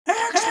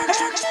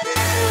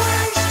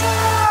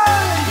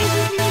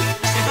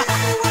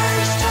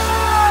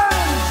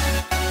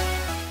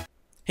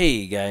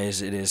Hey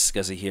guys, it is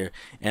Scuzzy here,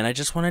 and I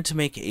just wanted to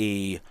make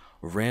a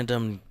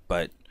random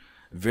but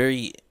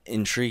very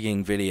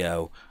intriguing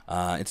video.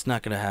 It's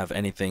not going to have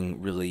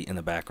anything really in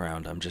the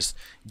background. I'm just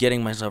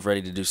getting myself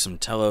ready to do some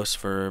Telos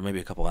for maybe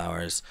a couple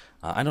hours.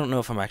 I don't know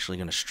if I'm actually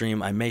going to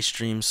stream. I may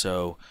stream,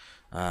 so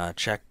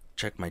check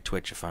my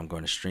Twitch if I'm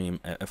going to stream,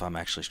 if I'm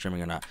actually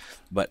streaming or not.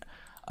 But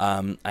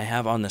I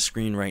have on the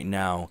screen right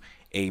now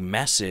a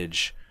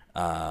message,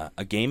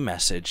 a game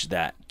message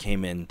that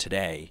came in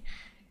today,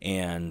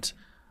 and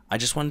I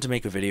just wanted to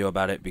make a video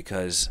about it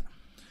because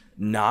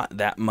not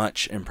that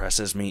much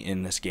impresses me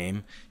in this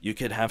game. You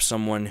could have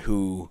someone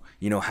who,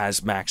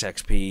 has max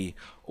XP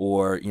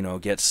or,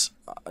 gets,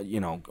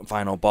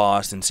 final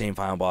boss, insane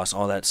final boss,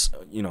 all that's,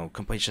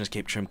 completion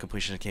escape, trim,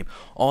 completion escape,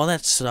 all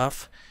that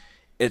stuff.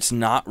 It's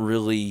not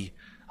really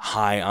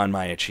high on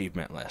my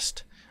achievement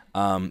list.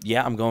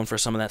 Yeah, I'm going for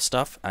some of that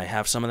stuff. I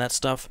have some of that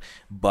stuff,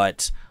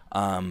 but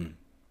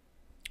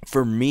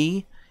for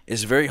me,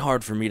 it's very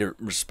hard for me to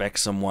respect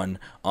someone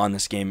on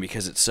this game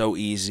because it's so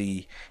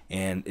easy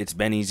and it's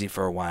been easy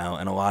for a while,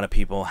 and a lot of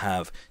people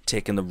have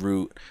taken the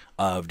route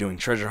of doing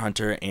treasure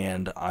hunter,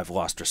 and I've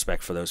lost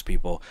respect for those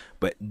people.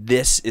 But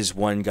this is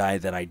one guy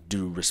that I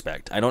do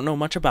respect. I don't know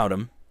much about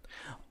him.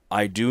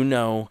 I do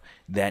know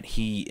that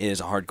he is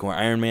a hardcore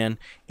Iron Man,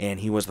 and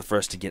he was the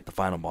first to get the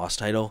final boss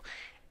title.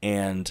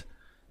 And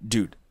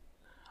dude,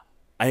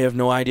 I have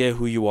no idea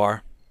who you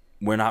are.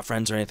 We're not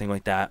friends or anything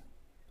like that.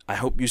 I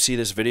hope you see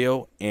this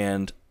video,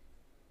 and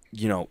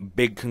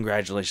big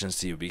congratulations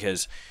to you,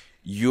 because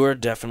you're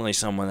definitely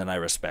someone that I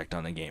respect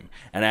on the game.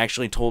 And I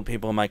actually told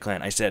people in my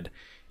clan, I said,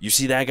 you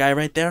see that guy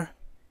right there?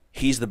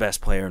 He's the best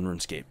player in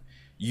Runescape.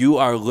 You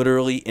are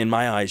literally, in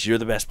my eyes, you're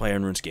the best player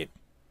in Runescape.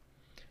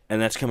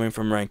 And that's coming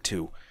from rank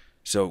 2.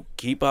 So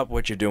keep up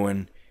what you're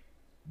doing.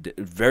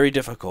 Very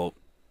difficult.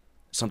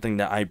 Something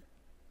that I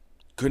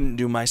couldn't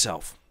do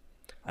myself.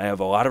 I have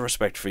a lot of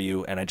respect for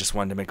you, and I just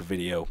wanted to make a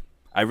video.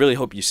 I really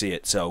hope you see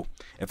it. So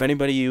if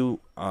anybody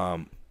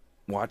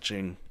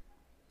watching,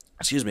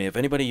 if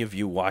anybody of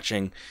you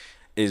watching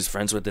is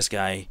friends with this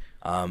guy,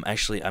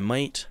 actually I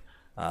might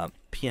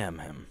PM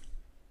him.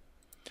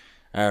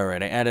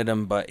 Alright, I added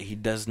him, but he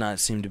does not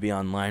seem to be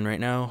online right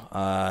now.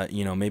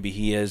 Maybe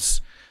he is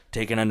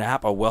taking a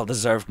nap, a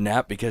well-deserved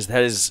nap, because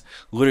that is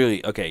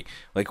literally, okay,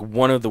 like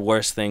one of the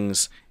worst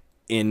things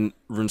in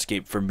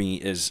RuneScape for me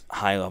is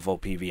high-level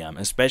PVM,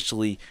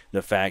 especially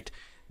the fact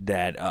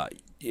that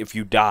if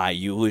you die,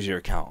 you lose your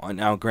account.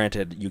 Now,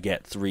 granted, you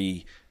get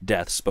 3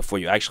 deaths before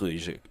you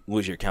actually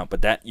lose your account,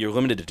 but that you're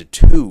limited to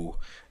 2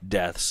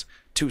 deaths,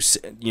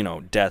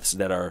 deaths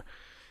that are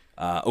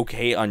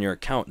okay on your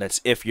account.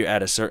 That's if you're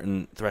at a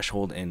certain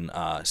threshold in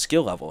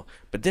skill level.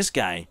 But this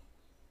guy,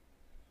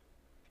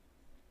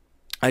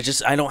 I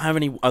don't have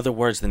any other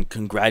words than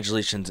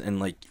congratulations, and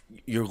like,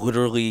 you're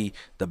literally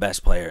the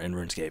best player in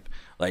RuneScape.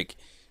 Like,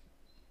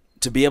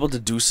 to be able to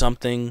do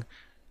something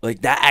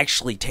like that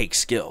actually takes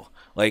skill.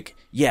 Like,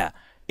 yeah,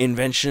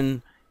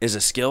 invention is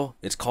a skill.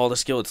 It's called a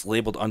skill. It's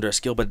labeled under a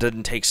skill, but it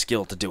doesn't take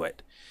skill to do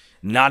it.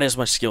 Not as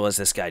much skill as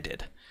this guy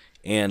did.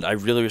 And I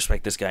really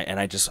respect this guy,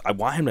 and I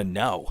want him to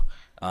know.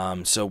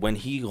 So when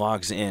he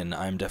logs in,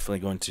 I'm definitely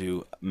going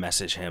to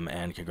message him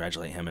and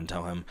congratulate him and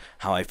tell him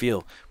how I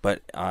feel.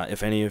 But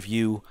if any of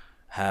you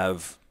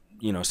have,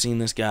 seen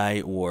this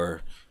guy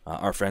or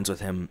are friends with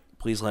him,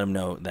 please let him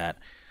know that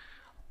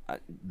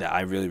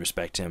I really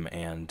respect him,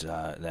 and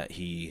that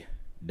he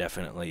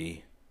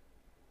definitely...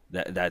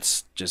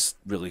 That's just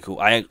really cool.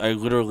 I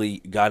literally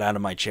got out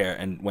of my chair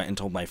and went and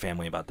told my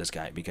family about this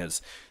guy,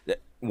 because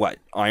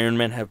Iron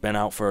Men have been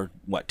out for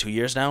 2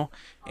 years now,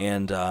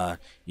 and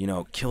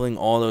killing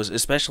all those,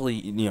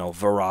 especially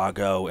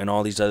Virago and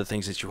all these other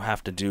things that you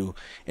have to do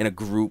in a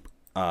group.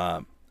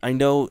 I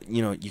know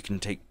you can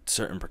take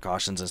certain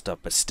precautions and stuff,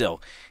 but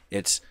still,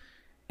 it's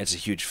a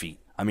huge feat.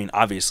 I mean,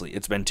 obviously,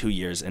 it's been 2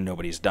 years and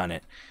nobody's done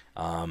it.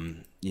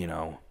 And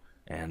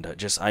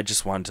I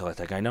just wanted to let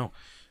that guy know.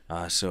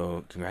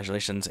 So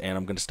congratulations, and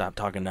I'm going to stop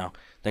talking now.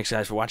 Thanks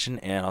guys for watching,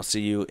 and I'll see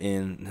you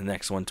in the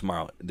next one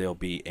tomorrow. There'll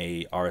be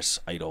a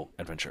Ars Idol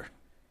adventure.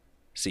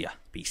 See ya.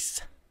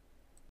 Peace.